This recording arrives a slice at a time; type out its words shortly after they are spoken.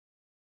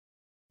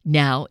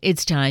Now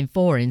it's time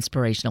for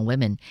Inspirational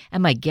Women,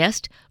 and my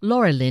guest,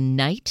 Laura Lynn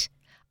Knight,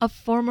 a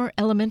former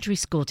elementary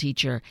school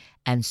teacher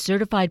and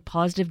certified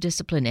positive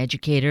discipline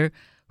educator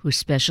who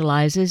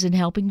specializes in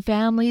helping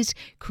families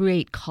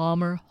create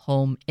calmer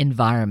home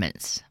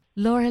environments.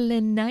 Laura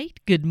Lynn Knight,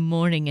 good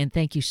morning, and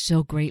thank you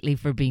so greatly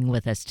for being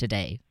with us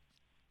today.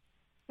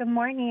 Good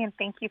morning, and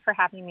thank you for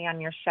having me on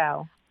your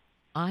show.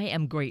 I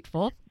am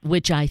grateful,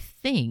 which I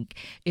think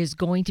is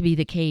going to be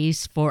the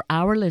case for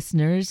our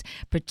listeners,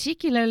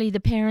 particularly the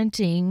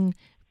parenting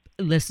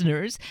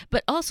listeners,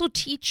 but also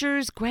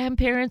teachers,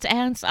 grandparents,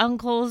 aunts,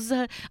 uncles,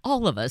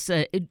 all of us.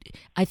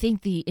 I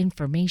think the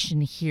information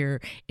here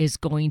is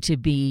going to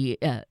be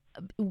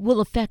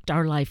will affect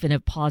our life in a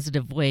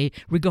positive way,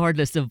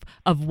 regardless of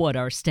what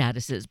our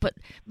status is. But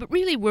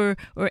really, we're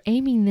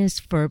aiming this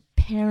for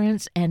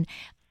parents and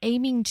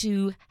aiming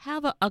to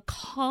have a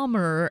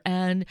calmer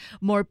and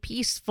more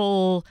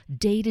peaceful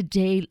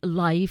day-to-day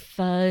life.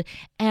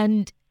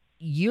 And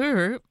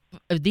you're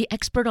the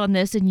expert on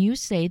this, and you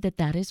say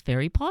that is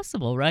very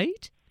possible,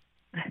 right?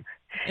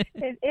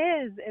 It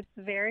is. It's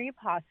very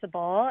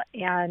possible.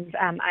 And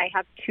I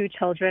have two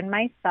children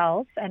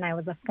myself, and I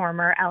was a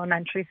former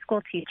elementary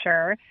school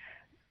teacher.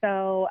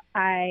 So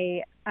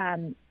I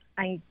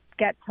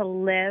get to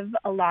live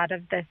a lot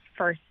of this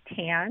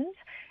firsthand.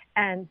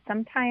 And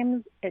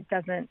sometimes it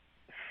doesn't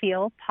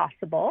feel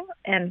possible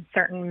in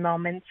certain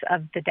moments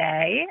of the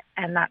day,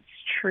 and that's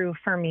true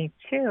for me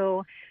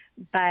too.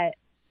 But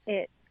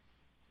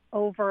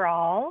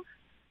overall,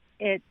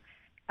 it's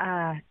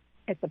a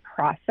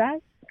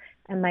process,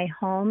 and my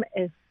home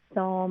is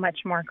so much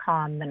more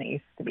calm than it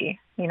used to be.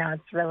 You know,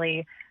 it's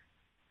really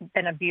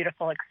been a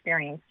beautiful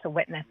experience to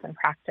witness and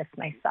practice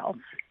myself.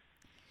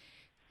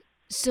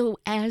 So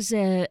as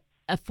a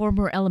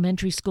former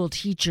elementary school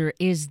teacher,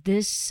 is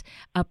this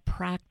a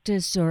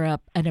practice or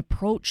an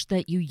approach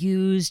that you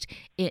used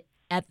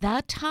at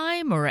that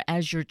time, or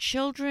as your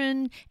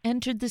children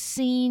entered the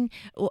scene?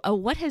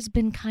 What has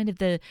been kind of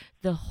the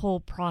whole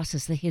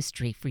process, the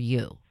history for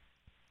you?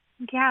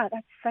 Yeah,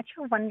 that's such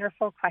a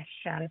wonderful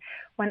question.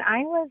 When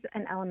I was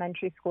an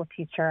elementary school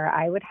teacher,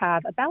 I would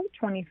have about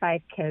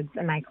 25 kids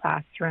in my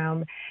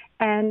classroom.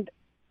 And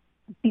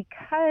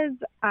because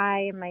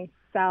I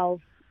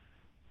myself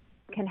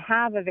can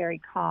have a very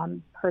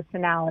calm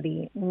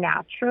personality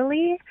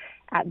naturally,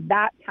 at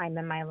that time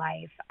in my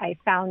life, I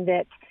found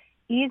it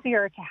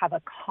easier to have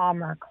a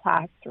calmer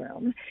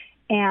classroom.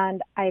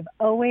 And I've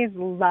always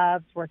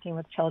loved working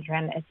with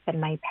children. It's been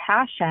my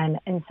passion.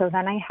 And so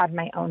then I had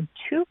my own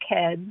two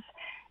kids.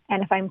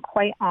 And if I'm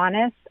quite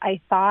honest, I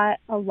thought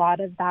a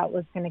lot of that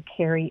was going to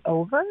carry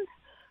over.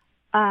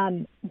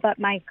 But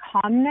my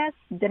calmness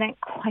didn't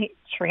quite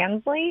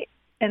translate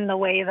in the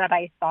way that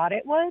I thought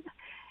it would.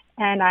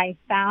 And I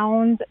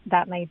found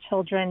that my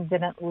children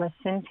didn't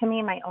listen to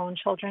me. My own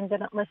children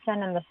didn't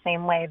listen in the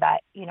same way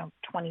that,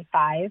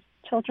 25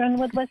 children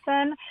would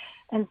listen.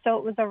 And so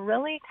it was a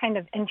really kind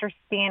of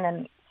interesting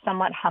and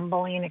somewhat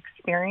humbling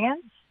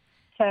experience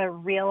to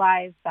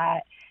realize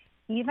that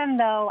even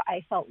though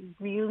I felt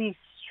really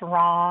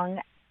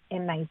strong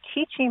in my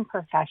teaching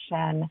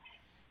profession,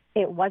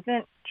 it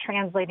wasn't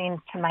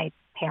translating to my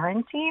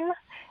parenting,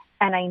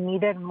 and I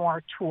needed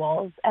more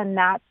tools. And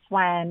that's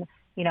when,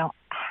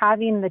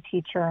 having the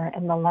teacher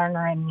and the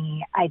learner in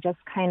me, I just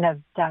kind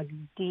of dug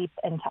deep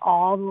into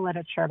all the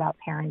literature about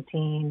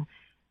parenting.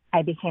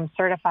 I became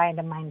certified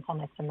in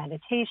mindfulness and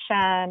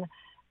meditation.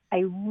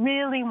 I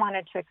really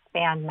wanted to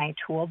expand my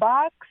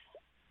toolbox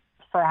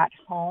for at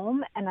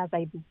home. And as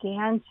I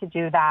began to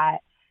do that,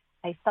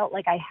 I felt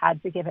like I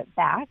had to give it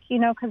back,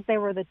 because they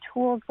were the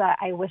tools that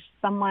I wish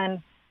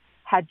someone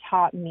had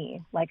taught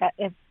me. Like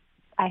if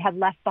I had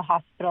left the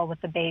hospital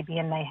with the baby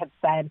and they had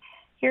said,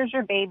 here's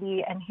your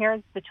baby, and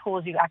here's the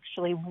tools you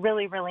actually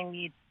really, really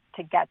need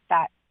to get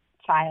that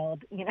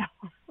child,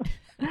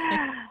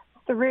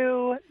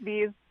 through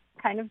these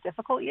kind of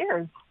difficult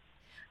years.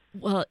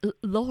 Well,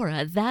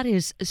 Laura, that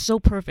is so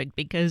perfect,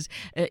 because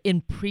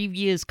in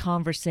previous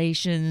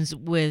conversations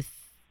with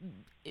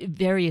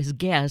various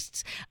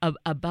guests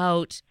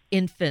about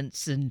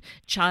infants and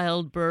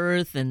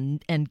childbirth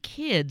and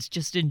kids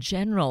just in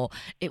general,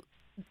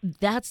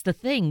 that's the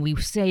thing. We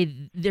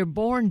say they're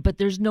born, but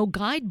there's no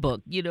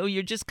guidebook.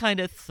 You're just kind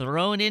of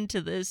thrown into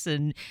this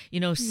and,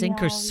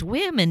 sink or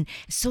swim. And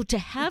so to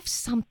have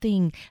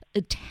something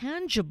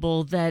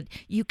tangible that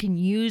you can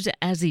use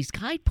as these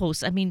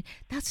guideposts,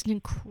 that's an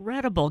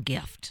incredible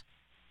gift.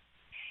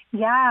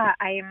 Yeah,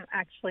 I'm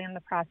actually in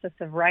the process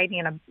of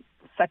writing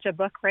such a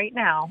book right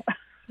now.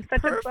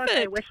 Such Perfect. A book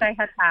I wish I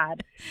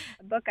had.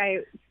 A book I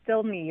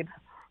still need.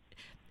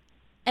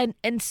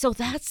 And so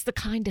that's the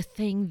kind of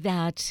thing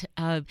that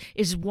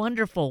is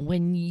wonderful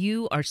when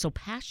you are so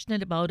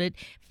passionate about it,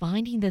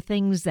 finding the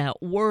things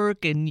that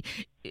work, and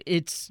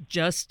it's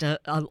just a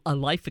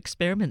life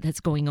experiment that's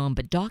going on,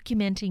 but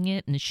documenting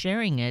it and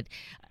sharing it,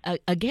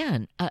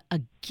 again,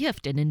 a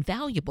gift, an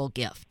invaluable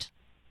gift.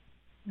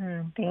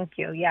 Thank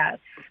you. Yes.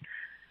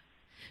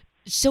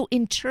 So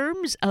in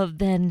terms of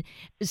then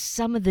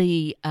some of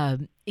the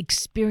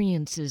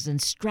experiences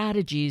and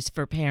strategies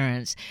for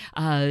parents.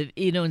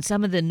 In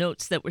some of the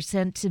notes that were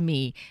sent to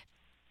me,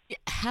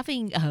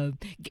 having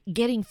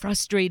getting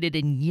frustrated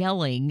and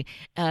yelling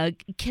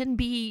can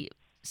be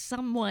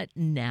somewhat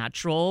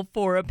natural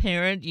for a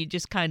parent. You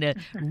just kind of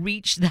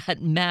reach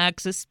that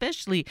max,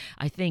 especially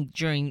I think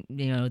during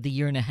the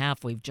year and a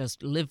half we've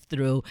just lived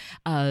through,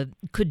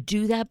 could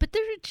do that. But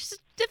there are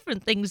just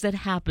different things that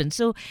happen.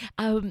 So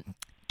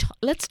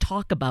let's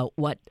talk about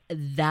what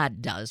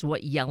that does,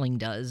 what yelling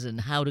does,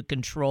 and how to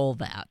control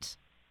that.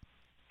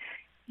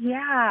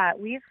 Yeah,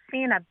 we've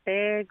seen a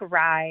big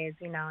rise,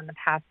 in the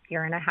past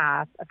year and a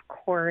half, of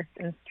course,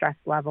 in stress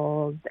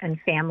levels and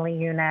family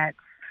units,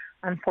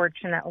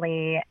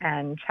 unfortunately,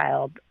 and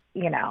child,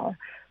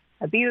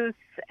 abuse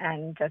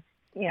and just,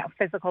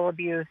 physical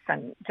abuse,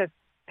 and just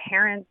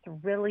parents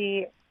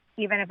really,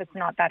 even if it's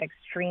not that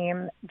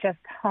extreme, just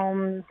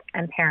homes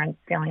and parents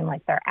feeling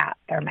like they're at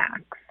their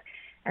max.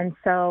 And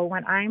so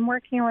when I'm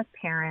working with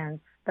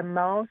parents, the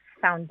most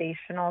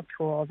foundational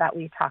tool that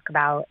we talk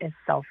about is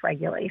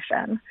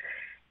self-regulation.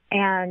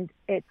 And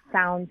it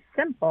sounds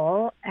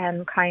simple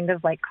and kind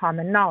of like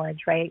common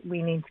knowledge, right?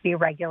 We need to be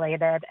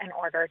regulated in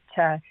order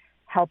to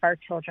help our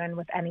children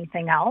with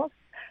anything else.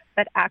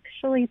 But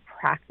actually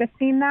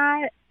practicing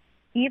that,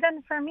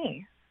 even for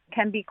me,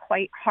 can be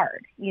quite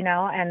hard,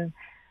 and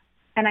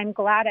I'm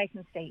glad I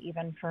can say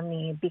even for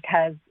me,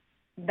 because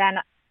then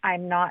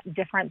I'm not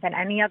different than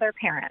any other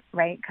parent,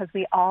 right? Because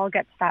we all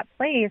get to that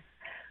place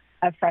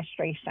of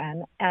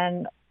frustration.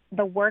 And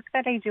the work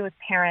that I do with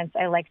parents,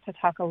 I like to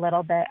talk a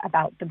little bit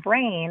about the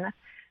brain,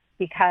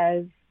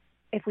 because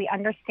if we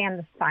understand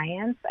the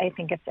science, I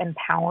think it's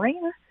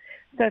empowering.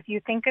 So if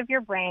you think of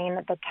your brain,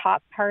 the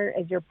top part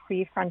is your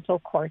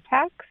prefrontal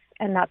cortex,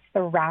 and that's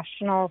the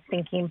rational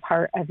thinking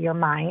part of your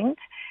mind.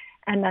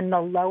 And then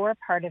the lower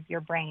part of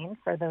your brain,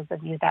 for those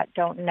of you that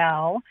don't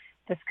know,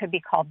 this could be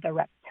called the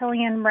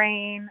reptilian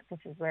brain. This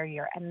is where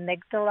your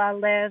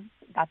amygdala lives.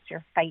 That's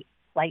your fight,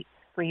 flight,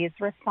 freeze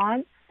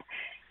response.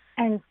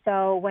 And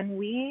so when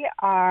we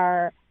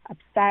are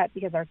upset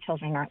because our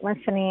children aren't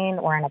listening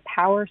or in a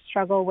power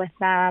struggle with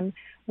them,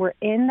 we're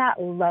in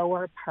that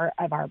lower part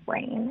of our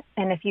brain.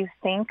 And if you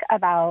think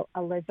about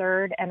a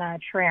lizard in a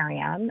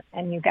terrarium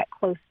and you get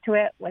close to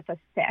it with a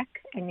stick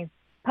and you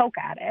poke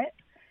at it,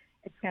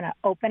 it's going to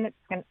open, it's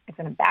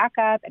going to back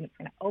up, and it's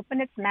going to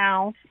open its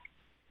mouth,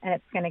 and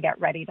it's going to get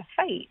ready to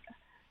fight.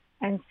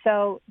 And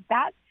so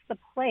that's the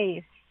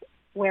place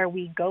where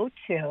we go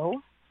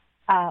to,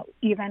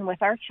 even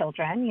with our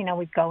children.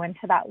 We go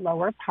into that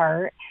lower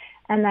part.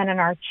 And then in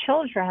our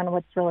children,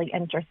 what's really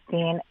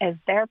interesting is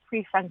their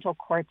prefrontal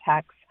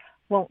cortex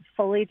won't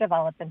fully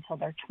develop until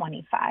they're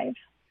 25.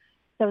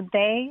 So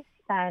they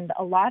spend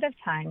a lot of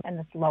time in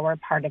this lower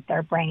part of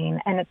their brain,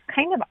 and it's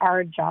kind of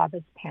our job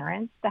as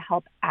parents to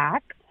help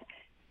act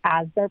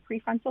as their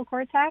prefrontal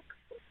cortex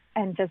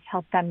and just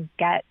help them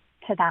get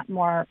to that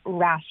more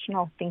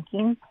rational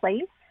thinking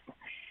place.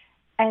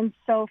 And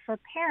so for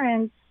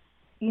parents,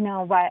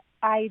 what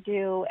I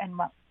do, and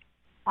what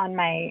on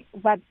my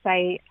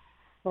website,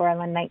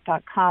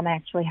 lauralynnknight.com, I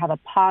actually have a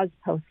pause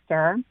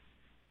poster.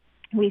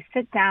 We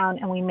sit down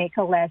and we make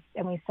a list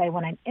and we say,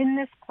 when I'm in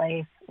this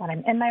place, when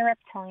I'm in my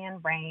reptilian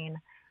brain,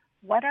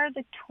 what are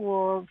the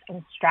tools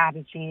and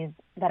strategies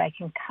that I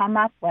can come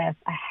up with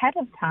ahead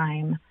of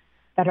time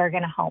that are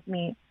going to help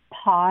me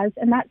pause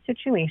in that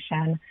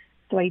situation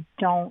so I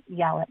don't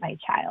yell at my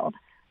child?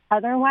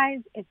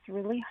 Otherwise, it's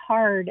really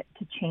hard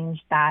to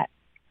change that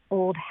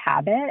old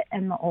habit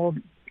and the old,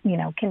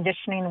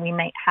 conditioning we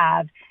might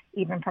have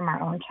even from our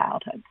own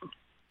childhood.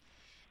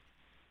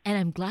 And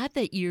I'm glad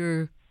that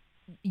you're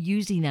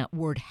using that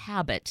word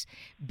habit,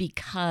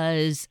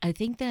 because I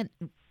think that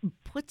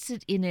puts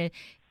it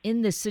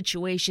in the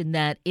situation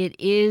that it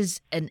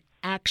is an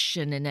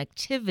action, an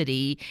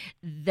activity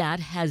that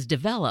has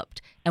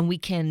developed, and we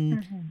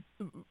can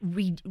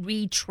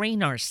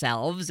retrain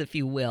ourselves, if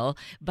you will,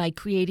 by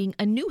creating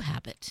a new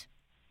habit.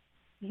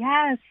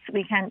 Yes,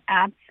 we can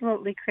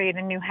absolutely create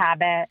a new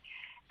habit.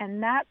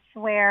 And that's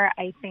where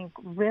I think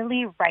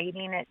really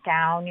writing it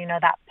down,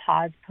 that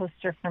pause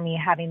poster for me,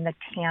 having the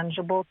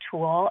tangible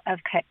tool of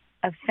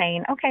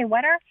saying, okay,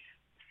 what are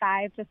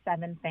 5 to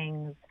 7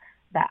 things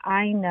that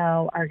I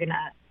know are going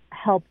to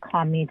help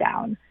calm me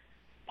down?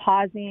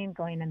 Pausing,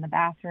 going in the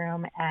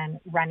bathroom, and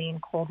running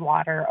cold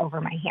water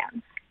over my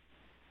hands.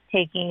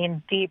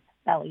 Taking deep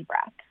belly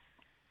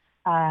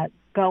breaths.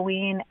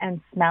 Going and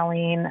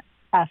smelling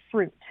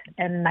fruit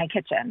in my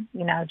kitchen,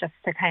 just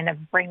to kind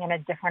of bring in a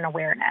different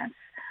awareness.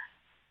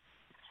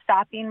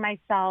 Stopping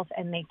myself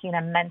and making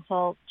a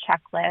mental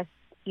checklist,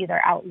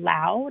 either out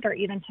loud or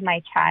even to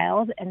my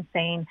child, and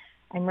saying,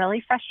 I'm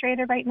really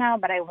frustrated right now,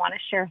 but I want to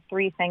share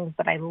 3 things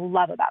that I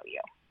love about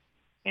you.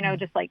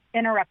 Just like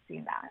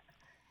interrupting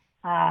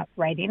that.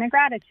 Writing a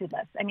gratitude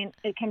list. I mean,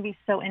 it can be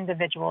so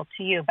individual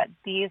to you, but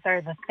these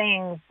are the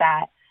things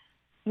that,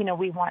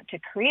 we want to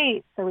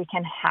create so we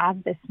can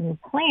have this new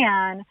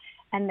plan.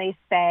 And they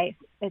say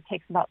it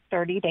takes about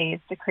 30 days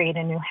to create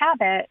a new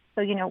habit.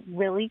 So,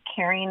 really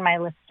carrying my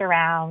list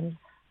around,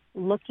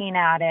 looking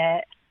at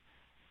it,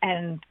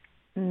 and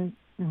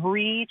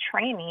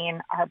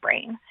retraining our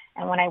brain.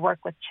 And when I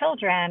work with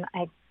children,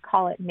 I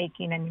call it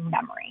making a new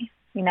memory.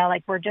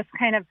 Like we're just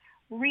kind of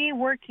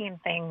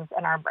reworking things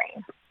in our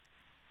brain.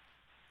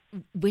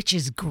 Which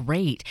is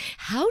great.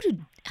 How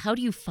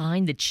do you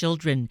find the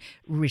children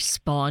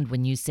respond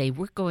when you say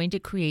we're going to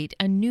create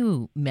a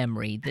new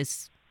memory,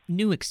 this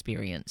new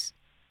experience?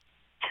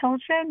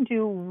 Children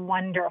do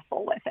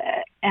wonderful with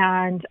it.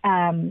 And,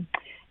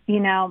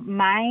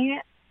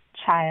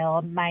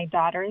 my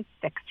daughter is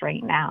 6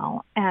 right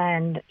now,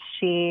 and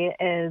she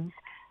is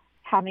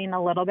having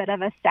a little bit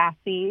of a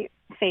sassy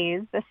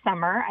phase this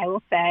summer, I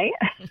will say.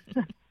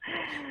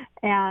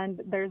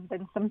 And there's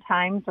been some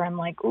times where I'm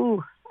like,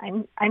 ooh,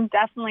 I'm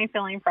definitely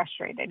feeling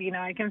frustrated.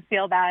 I can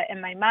feel that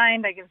in my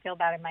mind. I can feel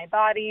that in my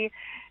body.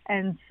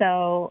 And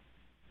so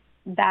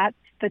that's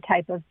the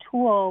type of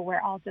tool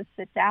where I'll just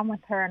sit down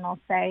with her and I'll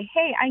say,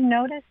 hey, I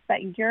noticed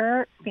that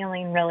you're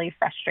feeling really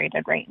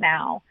frustrated right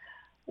now.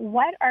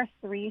 What are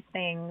 3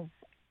 things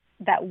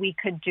that we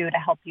could do to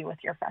help you with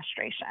your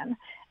frustration?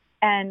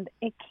 And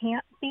it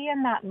can't be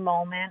in that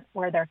moment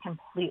where they're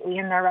completely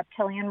in their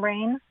reptilian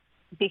brain,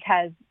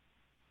 because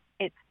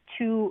it's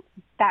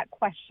that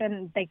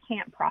question, they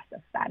can't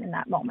process that in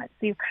that moment.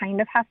 So you kind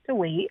of have to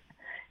wait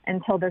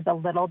until there's a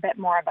little bit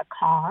more of a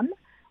calm,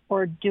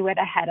 or do it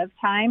ahead of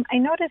time. I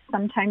notice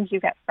sometimes you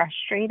get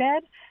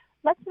frustrated.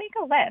 Let's make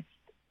a list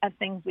of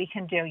things we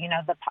can do.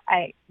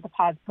 The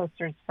pause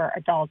posters for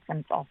adults, and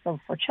it's also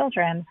for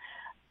children.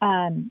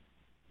 And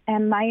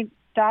my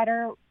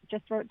daughter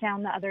just wrote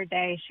down the other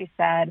day, she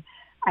said,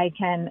 I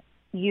can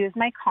use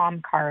my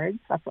calm cards.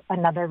 That's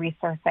another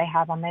resource I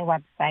have on my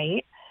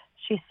website.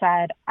 She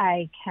said,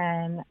 I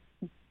can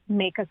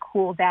make a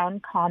cool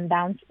down, calm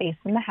down space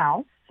in the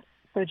house.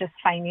 So just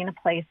finding a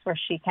place where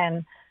she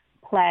can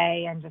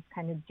play and just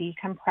kind of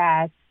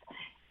decompress.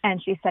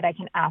 And she said, I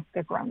can ask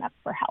a grown-up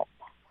for help.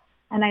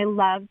 And I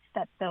loved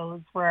that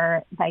those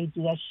were the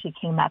ideas she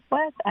came up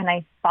with. And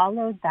I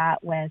followed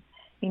that with,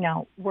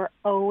 we're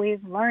always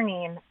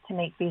learning to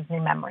make these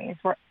new memories.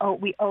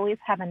 We always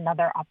have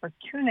another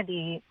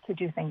opportunity to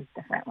do things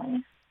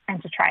differently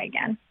and to try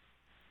again.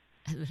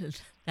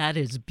 That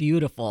is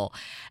beautiful.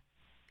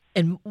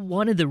 And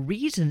one of the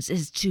reasons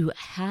is to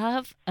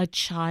have a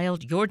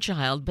child, your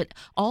child, but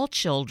all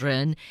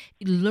children,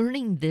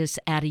 learning this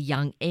at a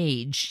young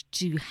age,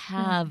 to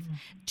have,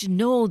 to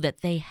know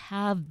that they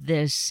have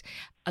this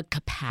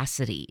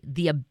capacity,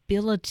 the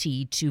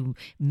ability to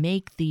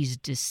make these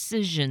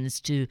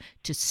decisions, to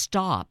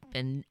stop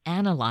and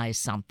analyze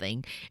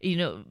something.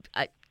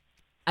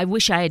 I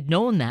wish I had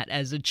known that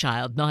as a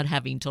child, not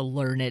having to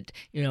learn it,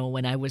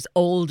 when I was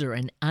older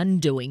and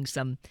undoing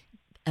some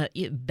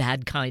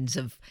bad kinds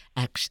of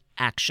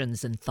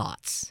actions and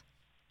thoughts.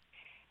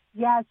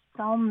 Yes,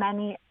 so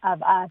many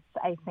of us,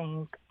 I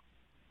think,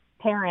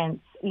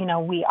 parents,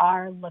 we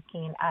are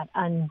looking at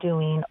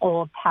undoing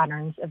old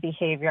patterns of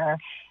behavior.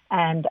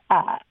 And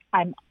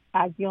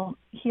as you'll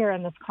hear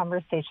in this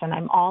conversation,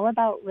 I'm all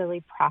about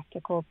really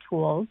practical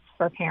tools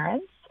for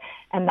parents.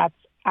 And that's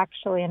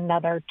actually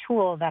another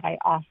tool that I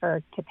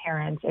offer to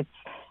parents. It's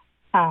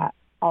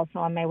also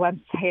on my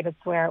website.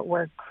 It's where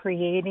we're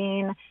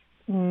creating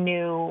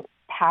new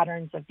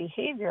patterns of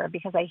behavior,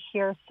 because I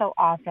hear so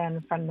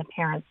often from the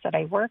parents that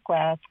I work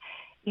with,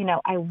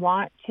 I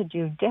want to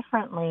do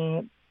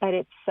differently, but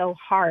it's so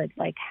hard.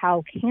 Like,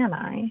 how can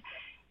I?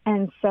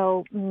 And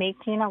so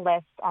making a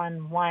list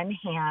on one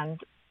hand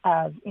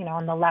of,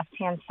 on the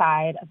left-hand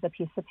side of the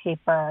piece of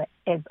paper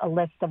is a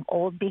list of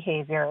old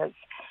behaviors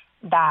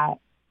that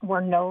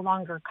we're no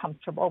longer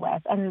comfortable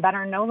with and that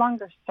are no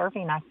longer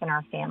serving us in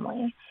our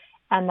family.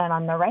 And then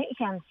on the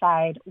right-hand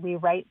side, we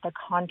write the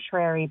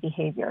contrary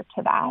behavior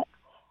to that.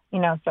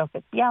 So if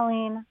it's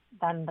yelling,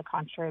 then the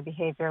contrary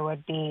behavior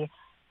would be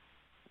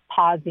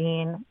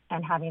pausing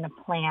and having a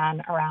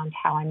plan around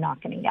how I'm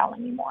not going to yell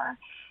anymore.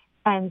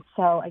 And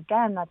so,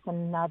 again, that's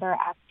another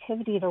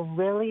activity to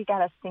really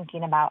get us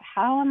thinking about,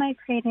 how am I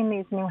creating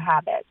these new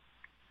habits?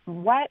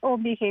 What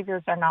old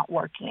behaviors are not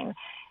working?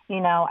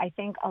 I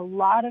think a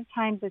lot of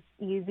times it's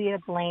easy to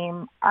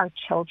blame our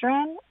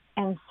children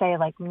and say,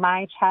 like,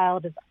 my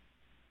child is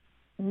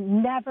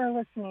never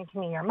listening to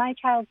me, or my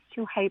child's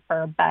too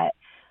hyper. But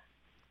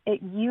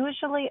it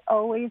usually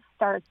always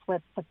starts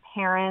with the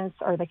parents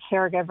or the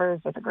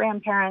caregivers or the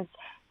grandparents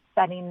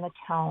setting the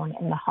tone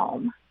in the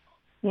home.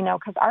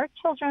 Because our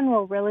children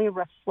will really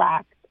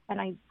reflect,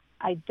 and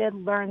I did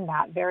learn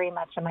that very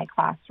much in my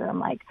classroom.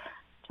 Like,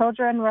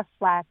 children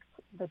reflect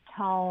the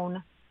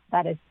tone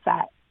that is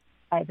set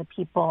by the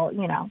people,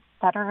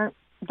 that are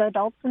the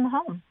adults in the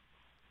home.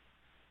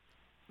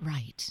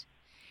 Right.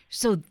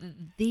 So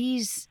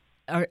these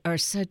are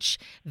such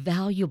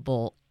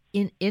valuable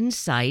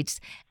insights,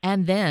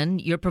 and then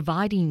you're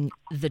providing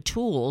the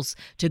tools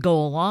to go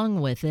along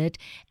with it,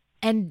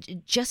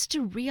 and just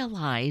to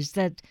realize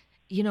that,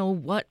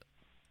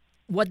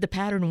 what the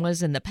pattern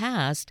was in the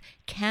past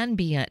can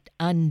be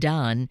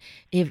undone,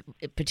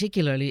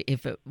 particularly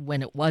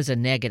when it was a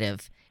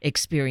negative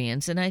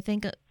experience. And I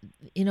think,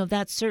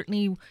 that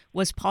certainly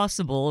was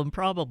possible and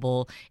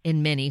probable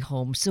in many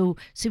homes. So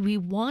we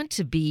want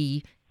to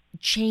be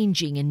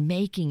changing and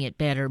making it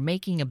better,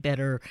 making a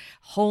better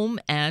home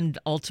and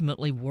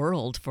ultimately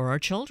world for our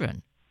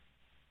children.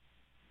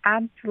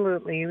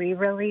 Absolutely. We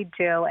really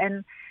do.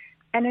 And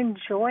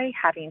enjoy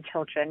having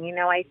children.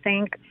 I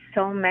think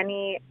so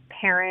many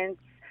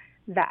parents,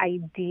 the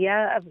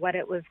idea of what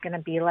it was going to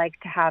be like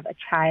to have a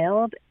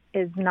child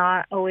is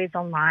not always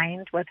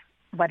aligned with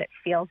what it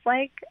feels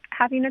like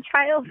having a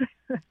child.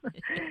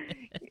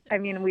 I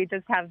mean, we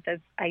just have this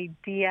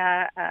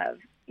idea of,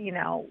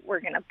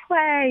 we're going to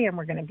play and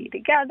we're going to be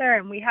together,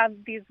 and we have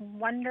these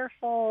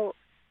wonderful,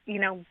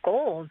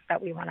 goals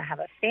that we want to have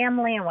a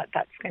family and what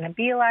that's going to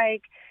be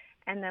like.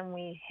 And then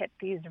we hit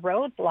these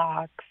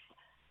roadblocks,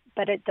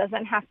 but it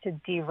doesn't have to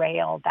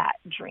derail that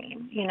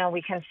dream.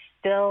 We can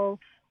still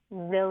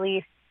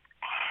really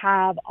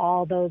have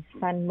all those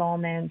fun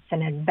moments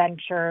and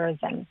adventures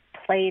and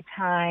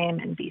playtime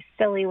and be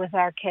silly with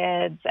our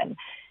kids and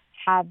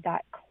have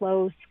that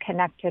close,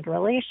 connected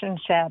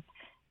relationship.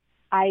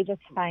 I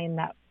just find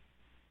that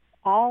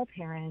all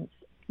parents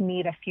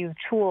need a few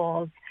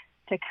tools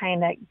to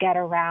kind of get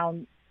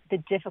around the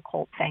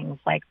difficult things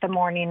like the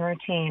morning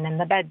routine and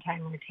the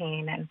bedtime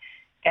routine and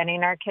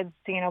getting our kids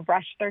to,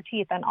 brush their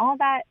teeth and all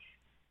that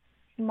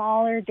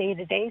smaller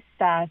day-to-day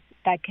stuff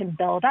that can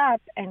build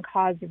up and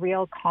cause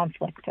real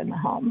conflict in the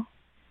home.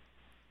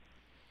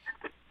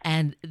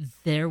 And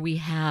there we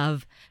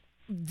have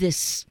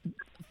this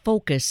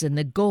focus and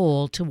the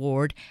goal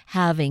toward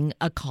having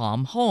a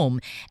calm home.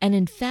 And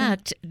in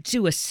fact,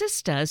 to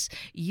assist us,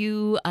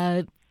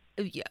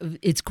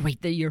 it's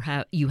great that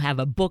you have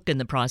a book in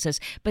the process,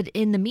 but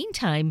in the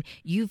meantime,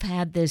 you've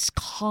had this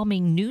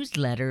calming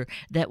newsletter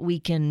that we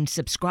can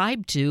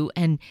subscribe to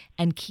and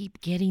keep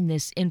getting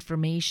this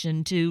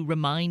information to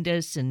remind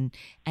us and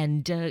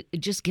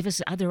just give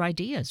us other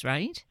ideas,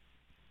 right?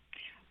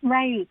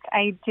 Right,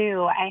 I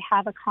do. I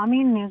have a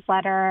calming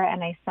newsletter,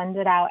 and I send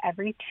it out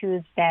every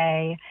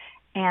Tuesday,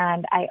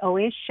 and I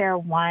always share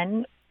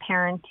one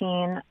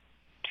parenting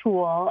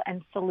tool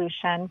and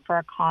solution for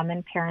a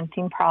common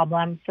parenting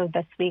problem. So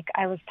this week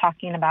I was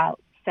talking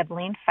about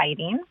sibling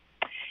fighting.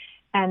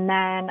 And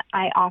then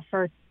I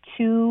offer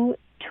 2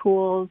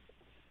 tools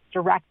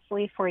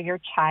directly for your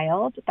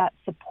child that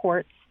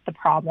supports the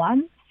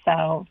problem.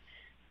 So,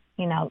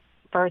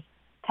 first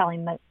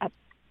telling the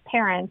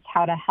parents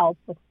how to help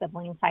with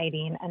sibling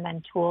fighting, and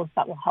then tools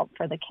that will help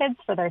for the kids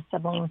for their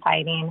sibling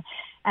fighting.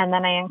 And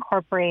then I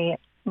incorporate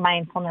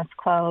mindfulness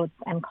quotes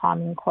and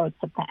calming quotes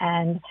at the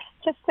end,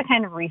 just to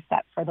kind of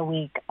reset for the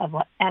week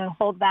and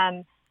hold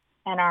them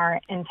in our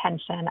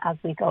intention as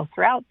we go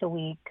throughout the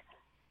week,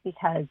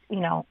 because,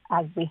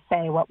 as we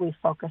say, what we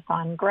focus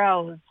on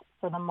grows.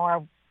 So the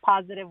more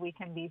positive we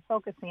can be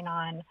focusing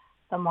on,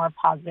 the more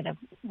positive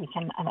we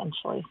can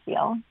eventually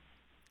feel.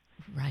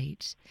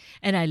 Right.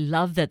 And I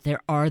love that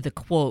there are the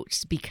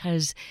quotes,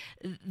 because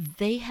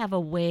they have a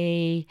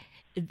way,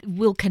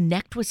 we'll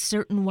connect with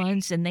certain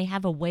ones, and they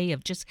have a way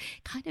of just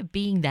kind of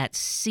being that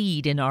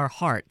seed in our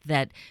heart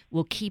that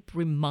will keep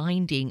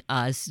reminding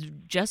us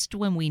just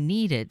when we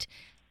need it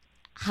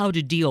how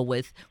to deal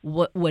with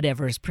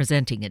whatever is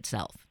presenting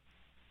itself.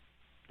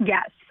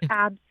 Yes,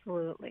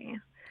 absolutely.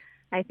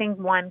 I think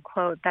one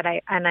quote that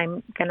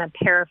I'm going to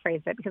paraphrase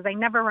it because I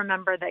never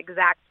remember the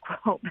exact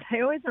quote, but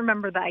I always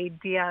remember the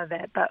idea of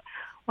it. But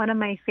one of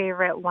my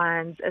favorite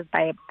ones is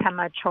by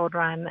Pema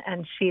Chodron,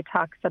 and she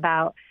talks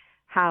about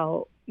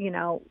how,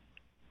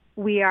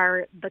 we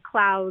are the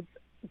clouds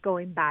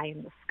going by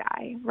in the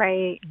sky,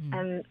 right? Mm-hmm.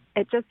 And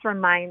it just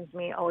reminds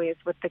me always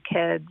with the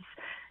kids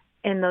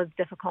in those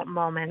difficult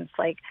moments,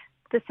 like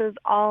this is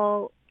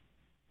all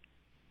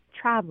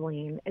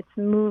traveling, it's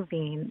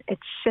moving,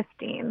 it's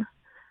shifting.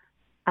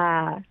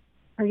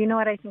 Or you know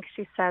what I think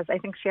she says? I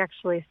think she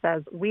actually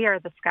says, we are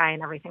the sky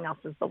and everything else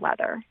is the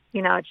weather.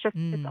 It's just,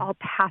 it's all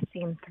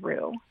passing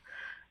through.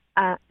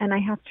 And I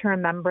have to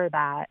remember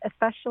that,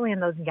 especially in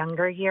those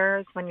younger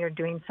years when you're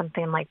doing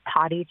something like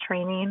potty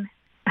training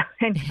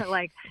and you're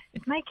like,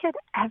 is my kid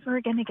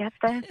ever going to get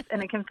this?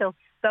 And it can feel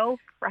so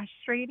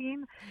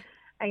frustrating.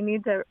 I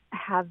need to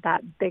have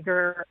that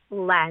bigger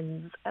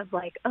lens of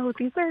like, oh,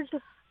 these are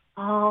just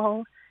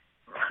all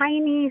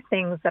tiny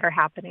things that are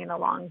happening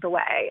along the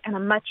way and a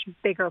much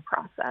bigger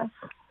process.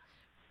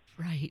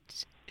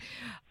 Right.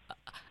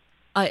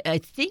 I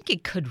think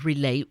it could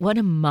relate. One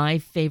of my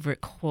favorite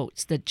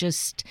quotes that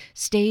just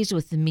stays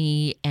with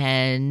me,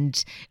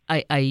 and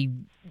I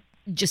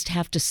just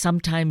have to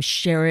sometimes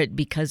share it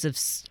because of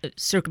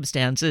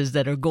circumstances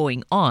that are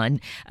going on,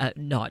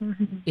 not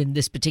in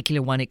this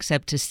particular one,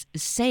 except to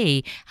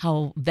say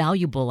how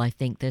valuable I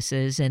think this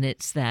is. And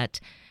it's that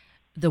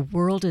the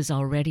world is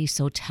already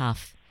so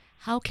tough.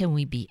 How can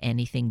we be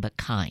anything but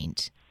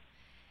kind?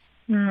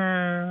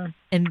 And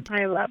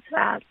I love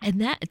that.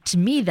 And that, to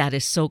me, that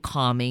is so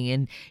calming.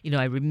 And,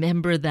 I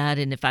remember that.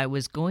 And if I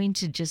was going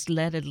to just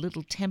let a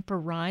little temper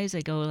rise, I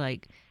go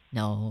like,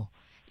 no,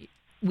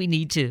 we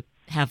need to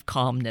have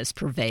calmness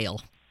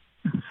prevail.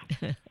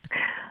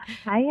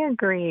 I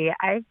agree.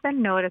 I've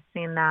been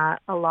noticing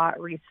that a lot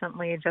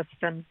recently, just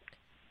in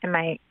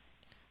my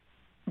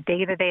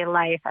day-to-day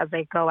life as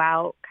I go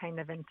out kind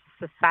of into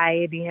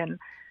society. And,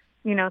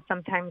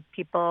 sometimes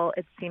people,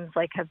 it seems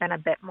like, have been a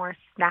bit more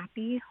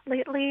snappy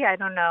lately. I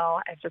don't know.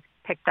 I've just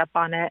picked up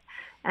on it.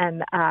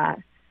 And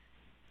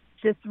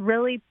just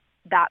really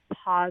that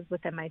pause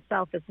within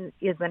myself isn't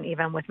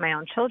even with my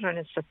own children.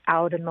 It's just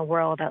out in the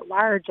world at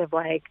large of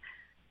like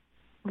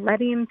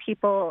letting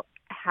people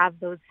have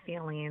those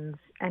feelings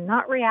and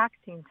not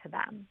reacting to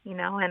them,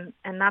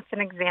 and that's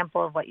an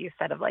example of what you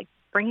said of like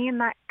bringing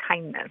that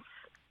kindness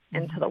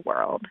into the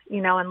world,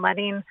 and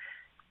letting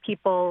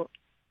people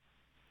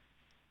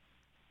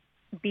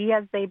be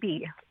as they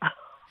be.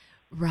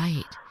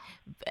 Right.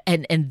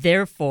 And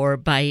therefore,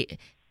 by,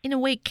 in a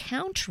way,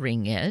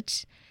 countering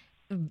it,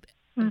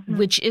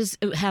 which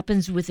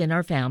happens within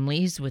our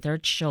families, with our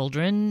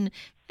children,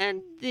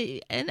 and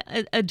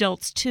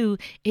adults too,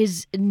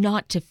 is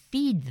not to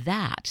feed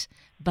that,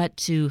 but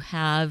to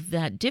have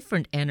that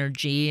different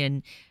energy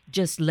and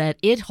just let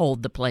it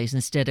hold the place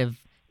instead of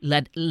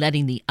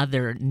letting the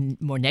other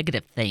more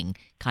negative thing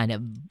kind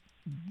of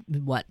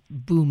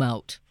boom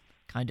out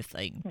kind of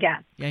thing.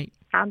 Yes, right?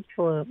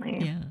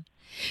 Absolutely. Yeah.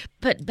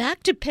 But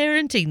back to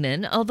parenting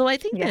then, although I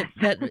think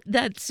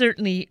that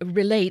certainly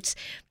relates.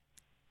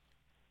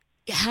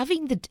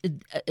 Having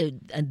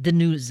the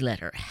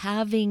newsletter,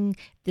 having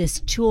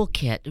this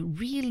toolkit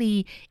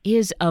really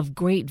is of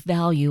great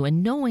value,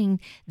 and knowing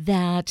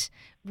that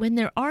when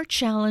there are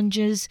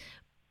challenges,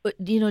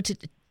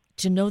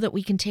 to know that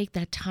we can take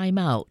that time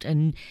out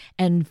and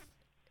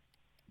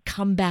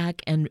come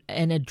back and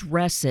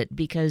address it,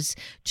 because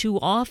too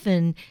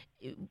often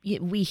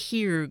we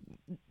hear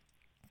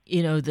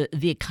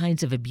the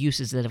kinds of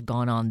abuses that have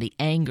gone on, the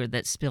anger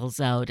that spills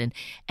out,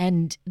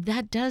 and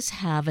that does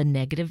have a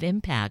negative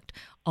impact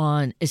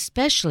on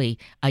especially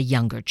a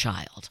younger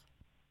child.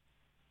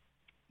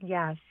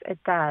 Yes, it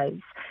does.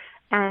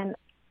 And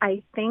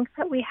I think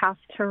that we have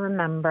to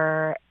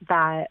remember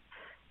that,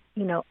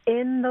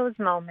 in those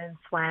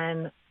moments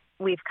when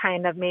we've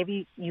kind of,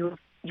 maybe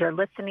you're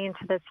listening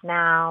to this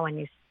now and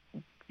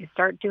you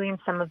start doing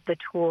some of the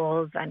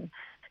tools and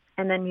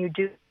then you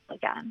do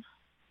again,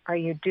 or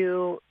you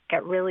do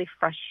get really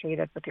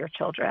frustrated with your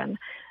children,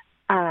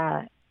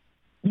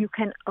 you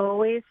can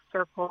always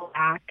circle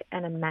back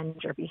and amend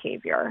your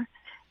behavior.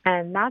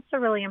 And that's a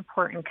really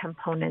important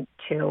component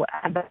too.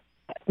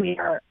 We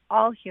are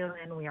all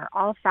human, we are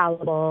all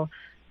fallible,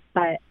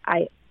 but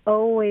I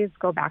always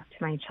go back to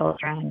my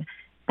children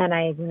and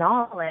I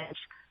acknowledge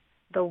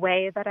the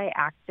way that I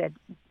acted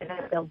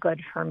didn't feel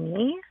good for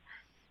me.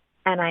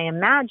 And I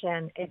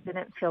imagine it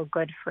didn't feel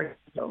good for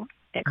you.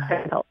 It could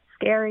have felt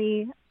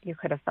scary. You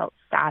could have felt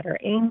sad or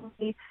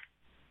angry.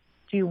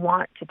 Do you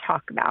want to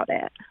talk about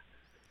it?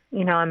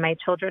 And my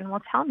children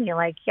will tell me,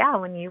 like, yeah,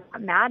 when you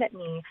got mad at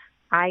me,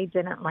 I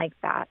didn't like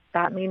that.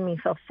 That made me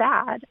feel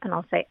sad. And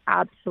I'll say,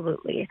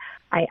 absolutely,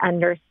 I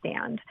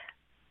understand.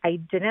 I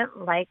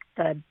didn't like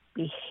the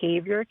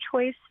behavior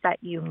choice that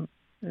you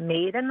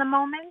made in the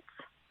moment,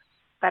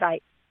 but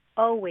I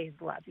always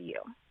love you.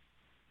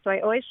 So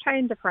I always try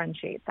and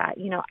differentiate that.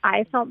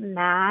 I felt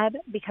mad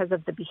because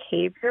of the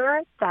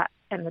behavior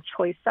and the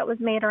choice that was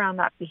made around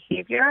that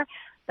behavior,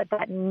 but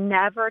that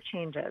never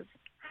changes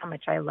how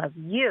much I love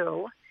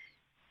you.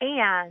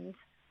 And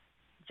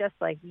just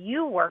like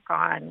you work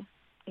on,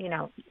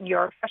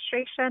 your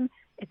frustration,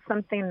 it's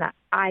something that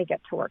I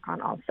get to work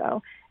on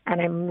also.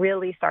 And I'm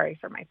really sorry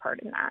for my part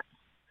in that.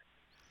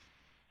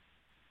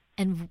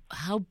 And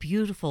how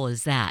beautiful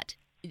is that?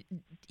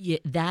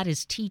 That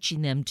is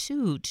teaching them,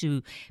 too,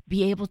 to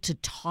be able to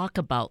talk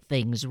about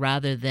things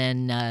rather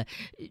than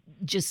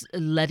just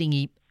letting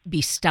it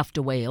be stuffed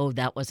away. Oh,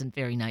 that wasn't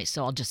very nice,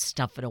 so I'll just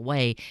stuff it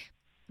away.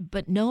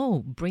 But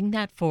no, bring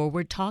that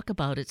forward, talk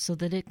about it so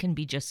that it can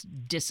be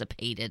just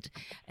dissipated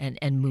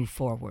and move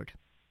forward.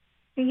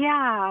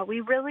 Yeah, we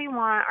really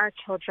want our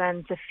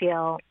children to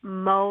feel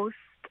most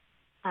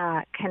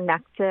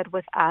connected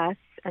with us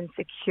and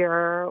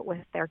secure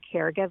with their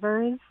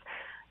caregivers,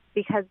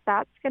 because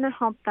that's going to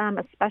help them,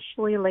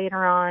 especially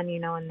later on,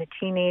 in the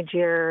teenage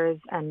years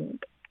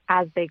and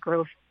as they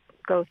go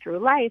through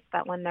life,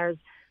 that when there's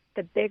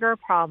the bigger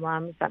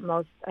problems that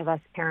most of us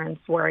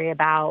parents worry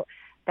about,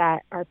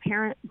 that our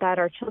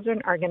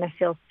children are going to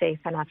feel safe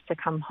enough to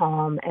come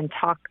home and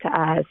talk to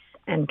us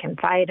and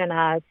confide in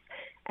us.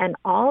 And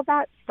all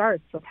that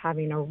starts with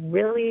having a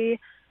really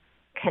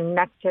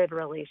connected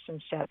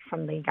relationship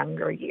from the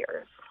younger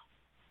years.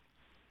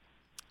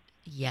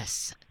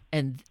 Yes.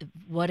 And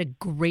what a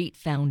great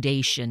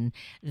foundation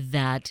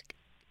that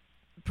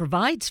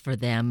provides for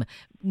them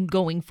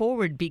going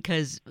forward,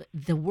 because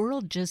the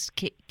world just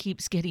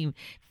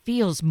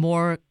feels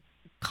more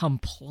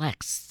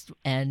complex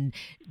and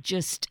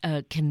just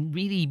can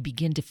really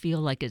begin to feel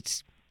like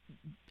it's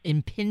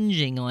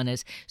impinging on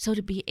us. So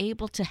to be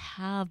able to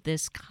have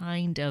this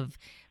kind of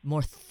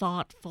more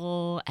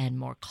thoughtful and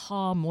more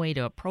calm way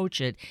to approach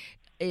it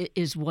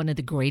is one of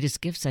the greatest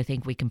gifts I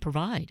think we can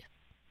provide.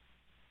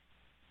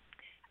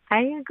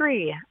 I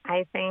agree.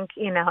 I think,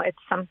 it's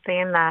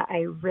something that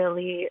I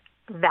really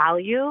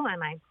value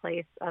and I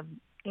place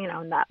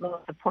that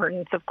most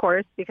importance, of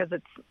course, because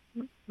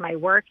it's my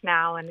work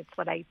now and it's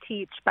what I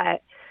teach.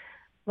 But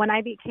when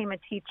I became a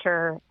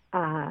teacher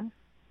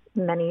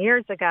many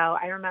years ago,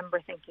 I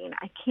remember thinking,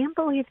 I can't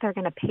believe they're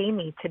going to pay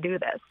me to do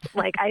this.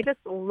 Like, I just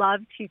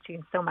love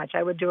teaching so much.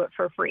 I would do it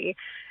for free.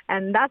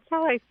 And that's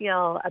how I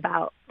feel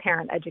about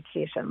parent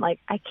education. Like,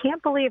 I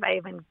can't believe I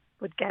even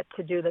would get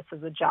to do this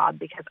as a job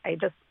because I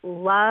just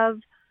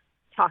love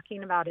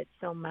talking about it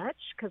so much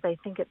because I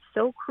think it's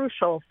so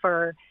crucial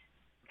for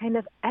kind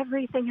of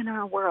everything in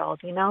our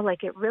world,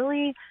 like it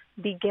really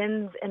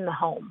begins in the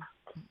home.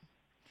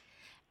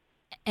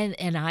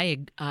 And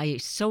I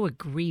so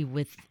agree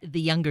with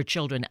the younger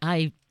children.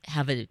 I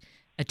have a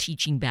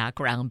teaching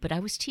background, but I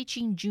was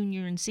teaching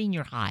junior and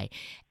senior high.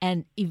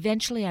 And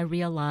eventually I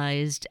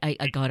realized I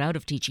got out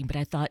of teaching, but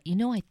I thought,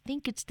 I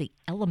think it's the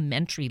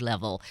elementary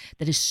level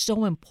that is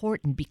so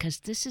important because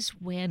this is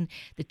when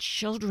the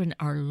children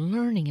are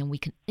learning and we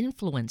can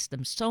influence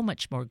them so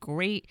much more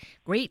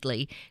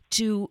greatly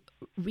to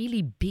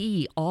really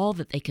be all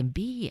that they can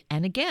be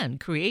and again,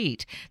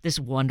 create this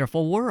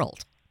wonderful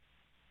world.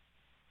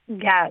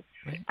 Yes.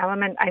 Right.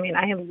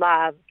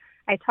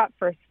 I taught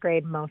first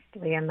grade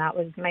mostly, and that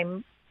was my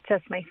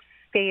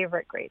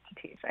favorite grade to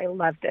teach. I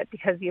loved it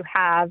because you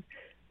have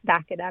the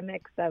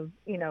academics of,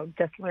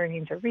 just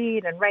learning to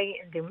read and write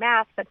and do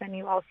math, but then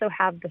you also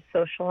have the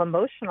social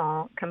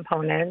emotional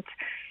component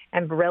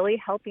and really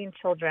helping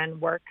children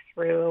work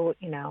through,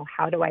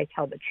 how do I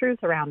tell the truth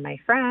around my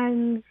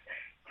friends?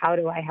 How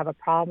do I have a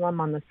problem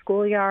on the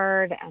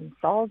schoolyard and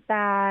solve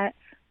that?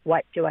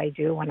 What do I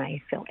do when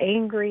I feel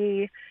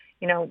angry?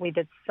 We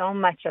did so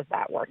much of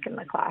that work in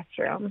the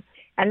classroom,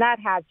 and that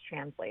has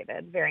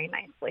translated very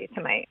nicely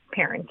to my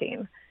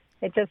parenting.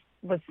 It just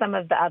was some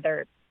of the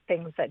other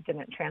things that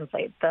didn't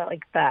translate,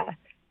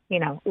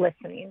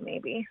 listening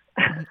maybe.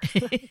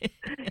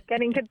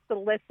 Getting kids to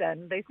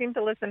listen. They seem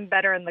to listen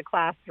better in the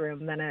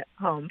classroom than at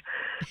home.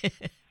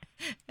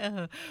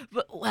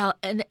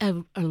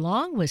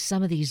 Along with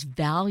some of these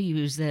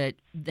values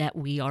that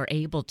we are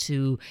able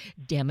to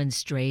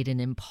demonstrate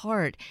and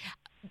impart,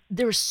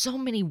 there are so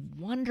many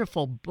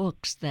wonderful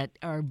books that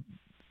are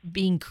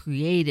being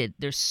created.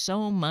 There's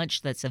so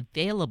much that's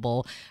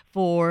available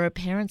for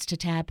parents to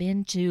tap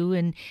into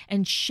and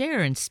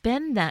share and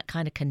spend that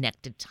kind of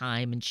connected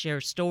time and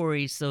share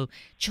stories so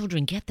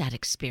children get that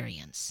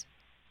experience.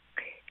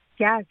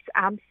 Yes,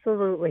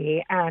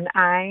 absolutely. And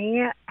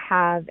I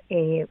have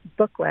a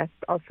book list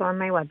also on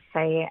my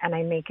website, and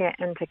I make it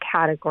into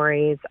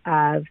categories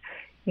of,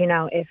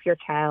 if your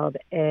child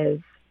is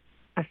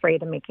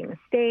afraid of making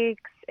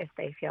mistakes, if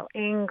they feel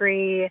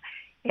angry,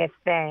 if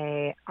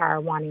you are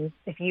wanting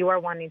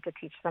to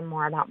teach them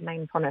more about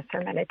mindfulness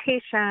or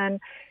meditation,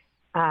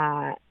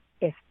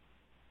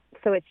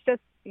 so it's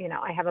just,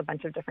 I have a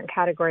bunch of different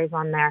categories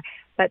on there,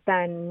 but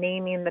then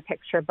naming the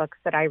picture books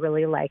that I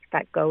really like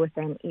that go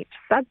within each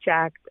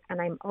subject. And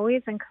I'm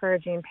always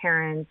encouraging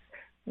parents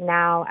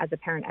now as a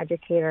parent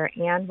educator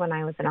and when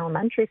I was an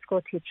elementary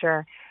school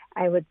teacher,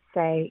 I would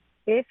say,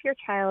 if your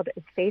child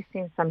is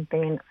facing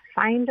something,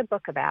 find a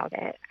book about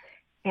it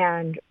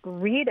and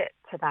read it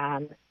to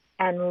them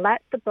and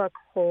let the book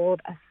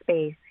hold a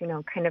space,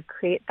 kind of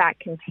create that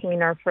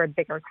container for a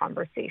bigger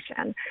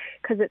conversation.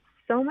 Because it's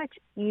so much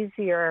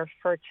easier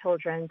for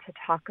children to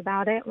talk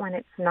about it when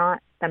it's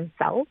not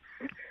themselves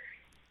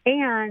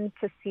and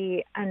to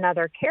see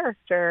another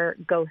character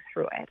go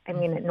through it. I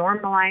mean, it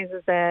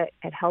normalizes it.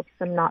 It helps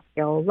them not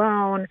feel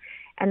alone.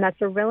 And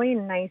that's a really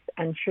nice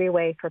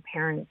entryway for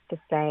parents to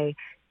say,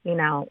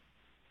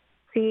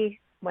 see,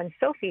 when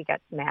Sophie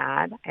gets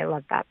mad, I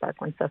love that book,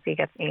 When Sophie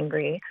Gets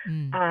Angry.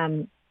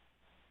 When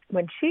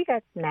she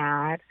gets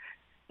mad,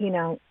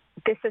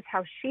 this is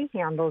how she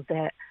handles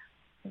it.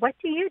 What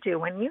do you do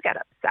when you get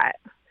upset?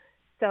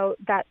 So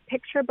that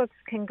picture books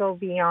can go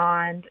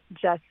beyond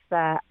just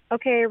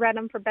okay, I read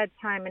them for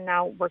bedtime and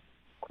now we're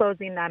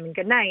closing them and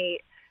good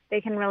night.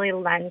 They can really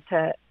lend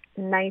to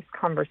nice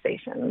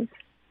conversations.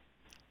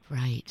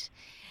 Right.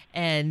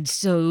 And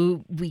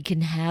so we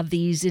can have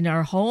these in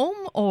our home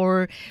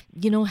or,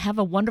 have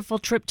a wonderful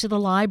trip to the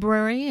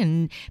library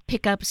and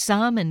pick up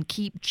some and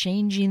keep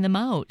changing them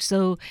out.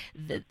 So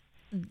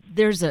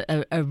there's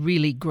a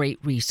really great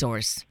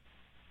resource.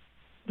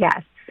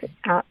 Yes.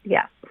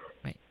 Yes.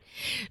 Right.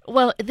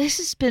 Well, this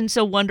has been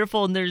so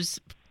wonderful, and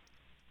there's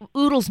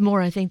oodles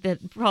more, I think,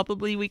 that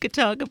probably we could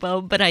talk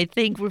about, but I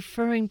think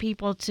referring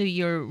people to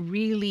your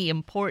really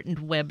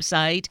important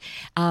website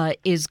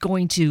is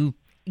going to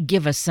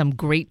give us some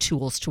great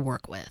tools to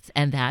work with,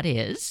 and that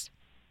is?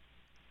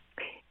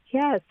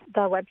 Yes,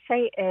 the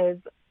website is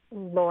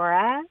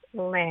Laura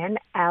Lynn,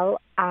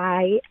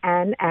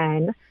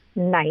 Linn,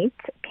 Knight,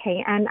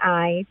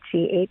 KNIGHT.com.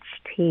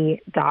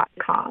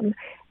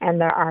 And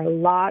there are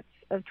lots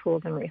of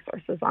tools and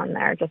resources on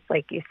there, just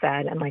like you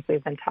said, and like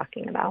we've been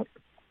talking about.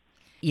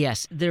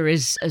 Yes, there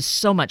is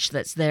so much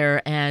that's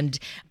there, and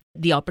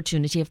the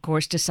opportunity, of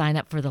course, to sign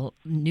up for the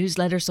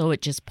newsletter so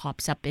it just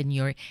pops up in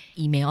your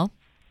email.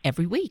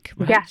 every week,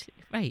 right? Yes.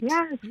 Right.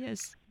 Yes.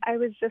 Yes. I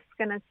was just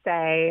going to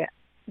say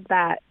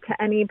that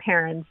to any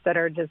parents that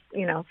are just,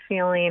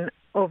 feeling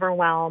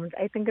overwhelmed,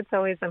 I think it's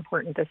always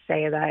important to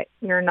say that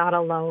you're not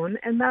alone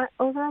in that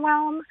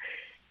overwhelm,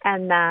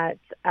 and that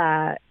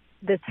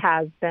this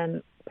has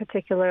been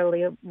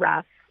particularly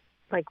rough,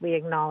 like we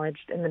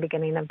acknowledged in the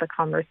beginning of the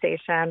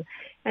conversation,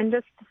 and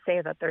just to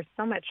say that there's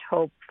so much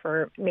hope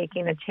for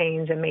making a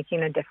change and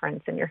making a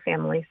difference in your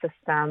family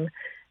system,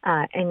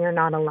 and you're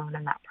not alone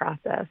in that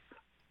process.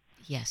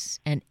 Yes,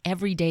 and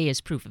every day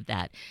is proof of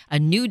that. A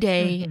new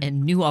day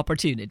and new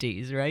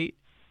opportunities, right?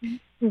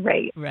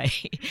 Right.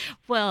 Right.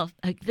 Well,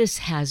 this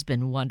has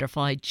been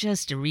wonderful. I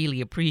just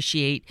really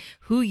appreciate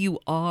who you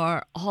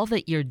are, all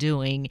that you're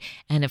doing,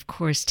 and of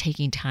course,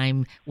 taking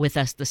time with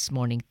us this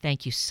morning.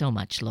 Thank you so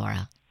much,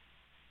 Laura.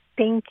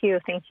 Thank you.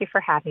 Thank you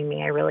for having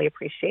me. I really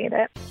appreciate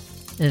it.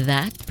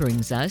 That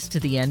brings us to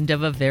the end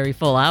of a very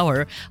full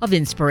hour of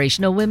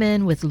Inspirational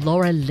Women with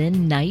Laura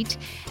Lynn Knight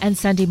and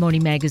Sunday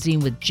Morning Magazine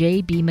with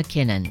J.B.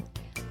 McKinnon.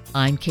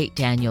 I'm Kate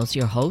Daniels,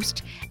 your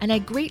host, and I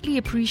greatly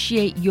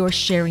appreciate your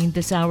sharing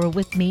this hour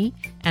with me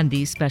and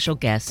these special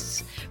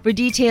guests. For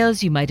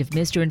details you might have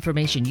missed or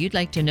information you'd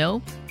like to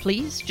know,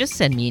 please just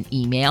send me an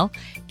email,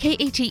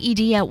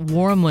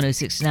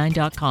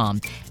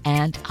 kated@warm1069.com,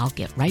 and I'll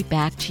get right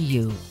back to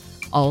you.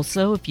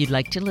 Also, if you'd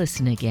like to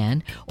listen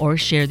again or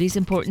share these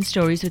important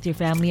stories with your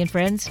family and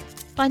friends,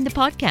 find the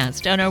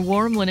podcast on our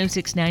Warm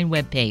 1069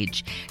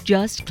 webpage.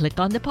 Just click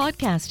on the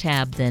podcast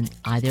tab, then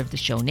either of the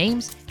show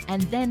names,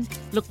 and then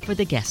look for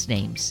the guest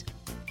names.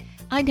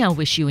 I now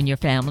wish you and your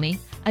family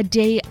a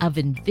day of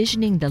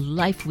envisioning the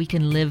life we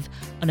can live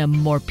on a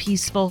more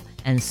peaceful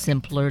and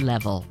simpler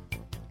level.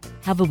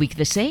 Have a week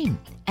the same.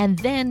 And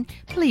then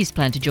please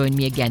plan to join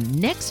me again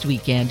next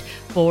weekend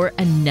for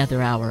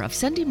another hour of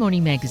Sunday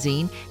Morning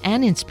Magazine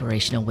and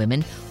Inspirational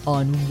Women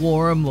on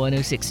Warm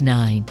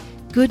 1069.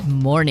 Good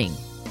morning.